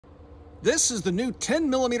This is the new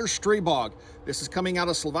 10mm Stribog. This is coming out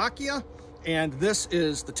of Slovakia, and this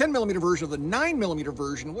is the 10mm version of the 9mm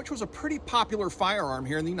version, which was a pretty popular firearm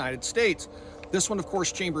here in the United States. This one, of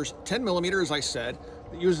course, chambers 10mm, as I said.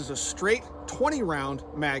 It uses a straight 20-round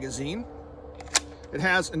magazine. It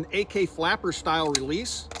has an AK flapper style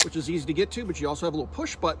release, which is easy to get to, but you also have a little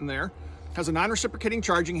push button there. It has a non-reciprocating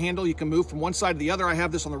charging handle. You can move from one side to the other. I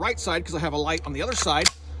have this on the right side because I have a light on the other side,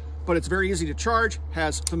 but it's very easy to charge,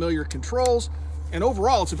 has familiar controls, and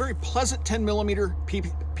overall it's a very pleasant 10mm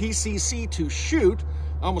PCC to shoot.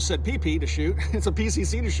 I almost said PP to shoot. It's a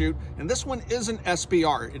PCC to shoot, and this one is an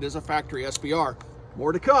SBR. It is a factory SBR.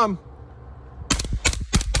 More to come.